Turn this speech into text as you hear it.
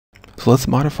So let's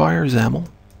modify our XAML.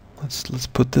 Let's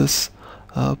put this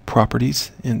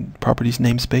properties in properties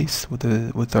namespace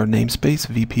with our namespace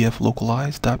WPF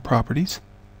localize dot properties,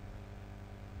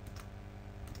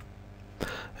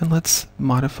 and let's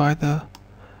modify the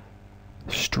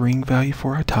string value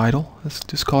for our title. Let's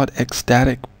just call it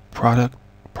xstatic product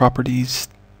properties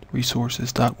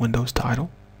resources dot windows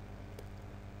title.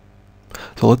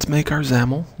 So let's make our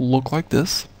XAML look like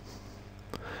this.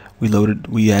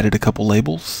 We added a couple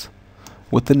labels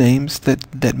with the names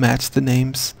that match the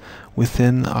names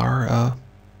within our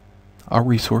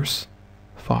resource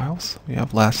files. We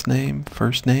have last name,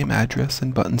 first name, address,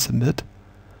 and button submit,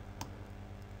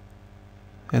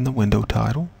 and the window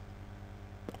title.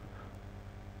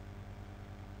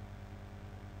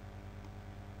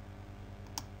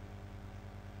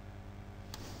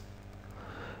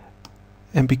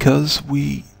 And because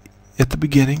at the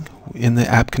beginning in the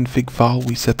app config file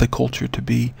we set the culture to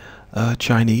be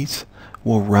Chinese,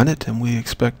 we'll run it and we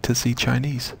expect to see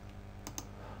Chinese.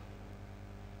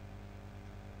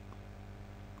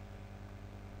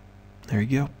 There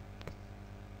you go.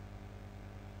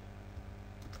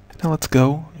 Now let's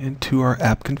go into our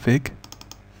app config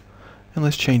and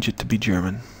let's change it to be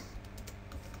German.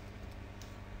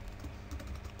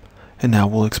 And now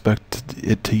we'll expect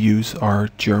it to use our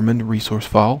German resource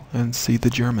file and see the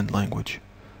German language.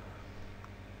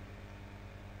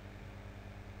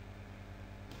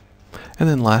 And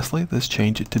then lastly, let's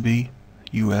change it to be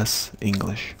US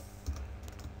English.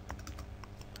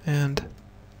 And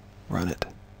run it.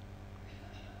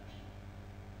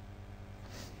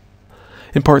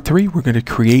 In part 3, we're going to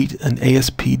create an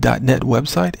ASP.NET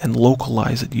website and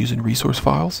localize it using resource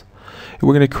files. And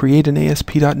we're going to create an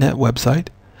ASP.NET website.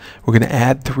 We're going to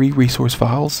add 3 resource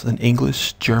files in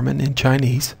English, German, and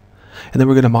Chinese. And then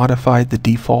we're going to modify the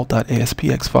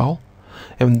default.aspx file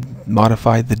and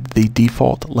modify the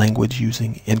default language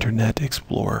using Internet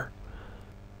Explorer.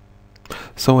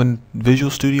 So in Visual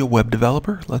Studio Web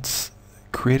Developer, let's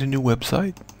create a new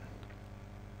website.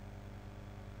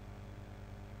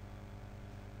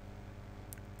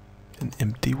 An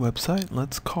empty website.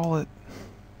 Let's call it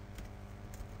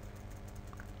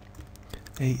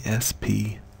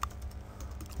ASP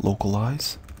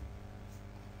Localize.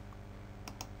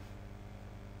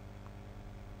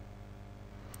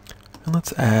 And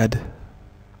let's add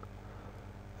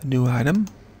a new item,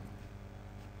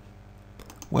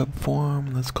 web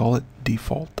form. Let's call it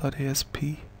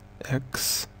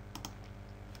default.aspx.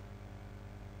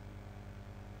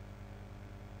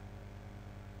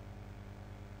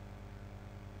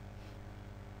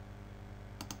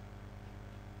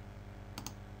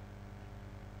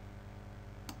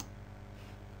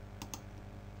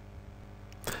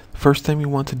 First thing we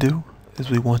want to do is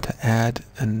we want to add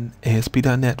an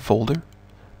ASP.NET folder,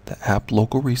 the app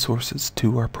local resources,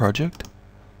 to our project.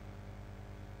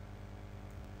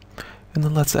 And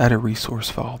then let's add a resource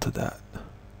file to that.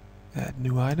 Add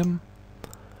new item,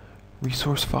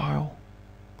 resource file.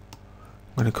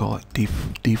 I'm going to call it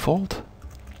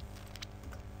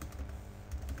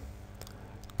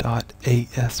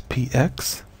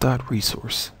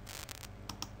default.aspx.resource.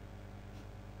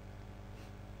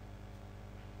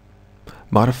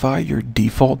 Modify your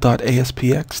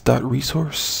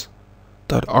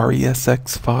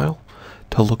default.aspx.resource.resx file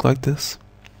to look like this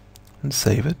and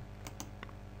save it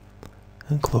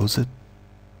and close it.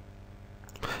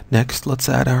 Next, let's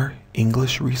add our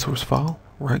English resource file.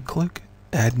 Right click,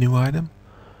 add new item,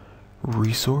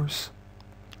 resource.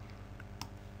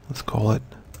 Let's call it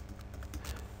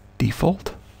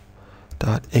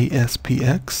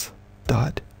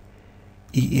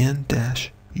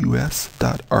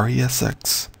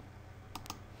default.aspx.en-us.resx.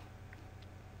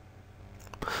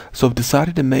 So I've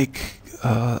decided to make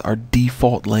our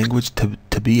default language to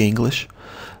be English.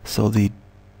 So the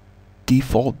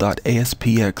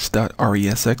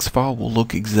default.aspx.resx file will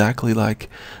look exactly like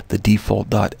the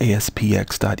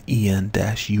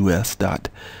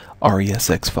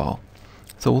default.aspx.en-us.resx file.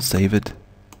 So we'll save it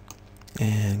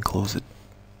and close it.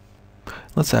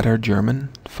 Let's add our German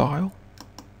file.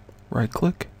 Right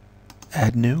click,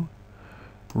 add new,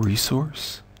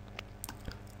 resource.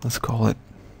 Let's call it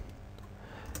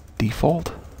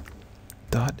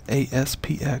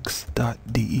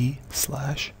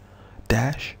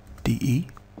default.aspx.de/-de.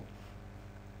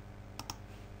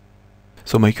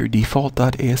 So make your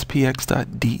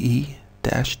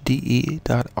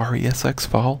default.aspx.de-de.resx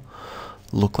file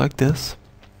look like this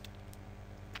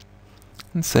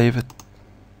and save it.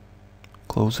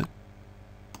 Close it.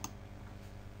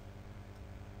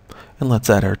 And let's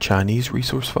add our Chinese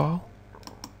resource file.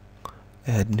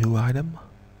 Add new item,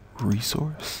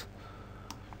 resource.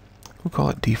 We'll call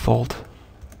it default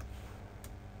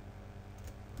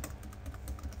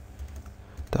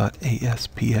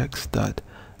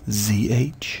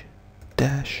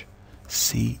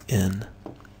default.aspx.zh-cn.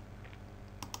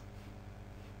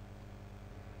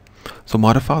 So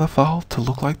modify the file to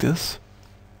look like this,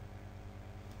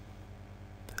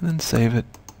 and then save it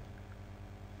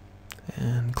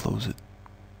and close it.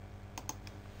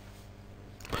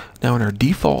 Now in our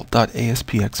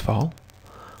default.aspx file,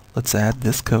 let's add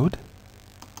this code.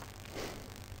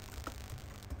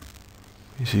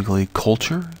 Basically,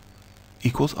 culture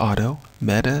equals auto,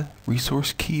 meta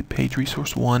resource key page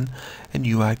resource 1, and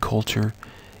UI culture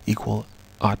equal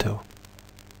auto.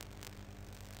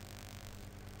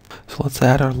 So let's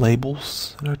add our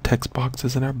labels and our text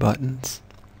boxes and our buttons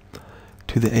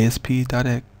to the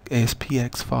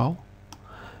ASP.ASPX file,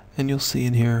 and you'll see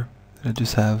in here that I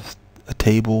just have a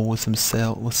table with some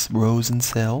rows and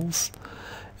cells,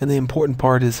 and the important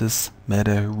part is this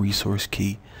meta resource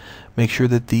key. Make sure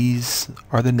that these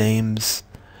are the names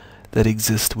that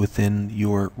exist within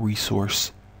your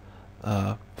resource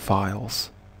files.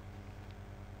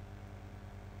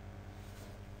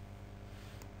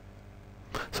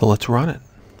 So let's run it.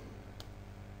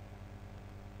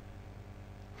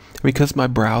 Because my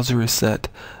browser is set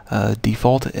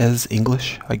default as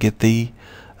English, I get the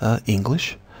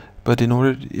English. But in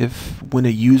order, when a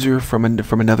user from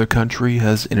another country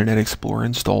has Internet Explorer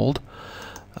installed,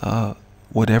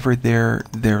 whatever their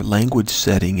language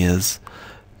setting is,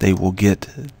 they will get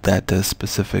that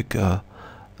specific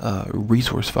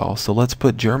resource file. So let's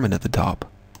put German at the top.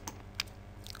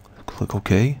 Click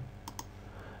OK,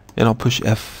 and I'll push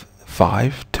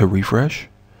F5 to refresh,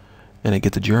 and I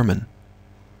get the German.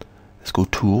 Let's go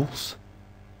Tools,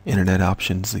 Internet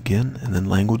Options again, and then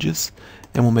Languages,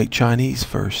 and we'll make Chinese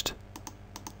first.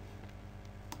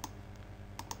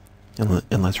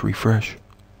 And let's refresh.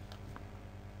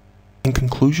 In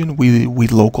conclusion, we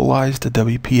localized a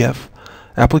WPF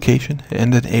application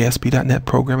and an ASP.NET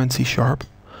program in C#.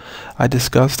 I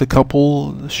discussed a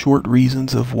couple short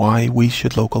reasons of why we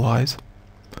should localize.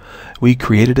 We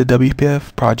created a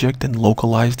WPF project and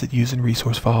localized it using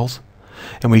resource files.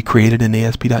 And we created an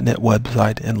ASP.NET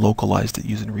website and localized it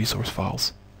using resource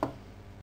files.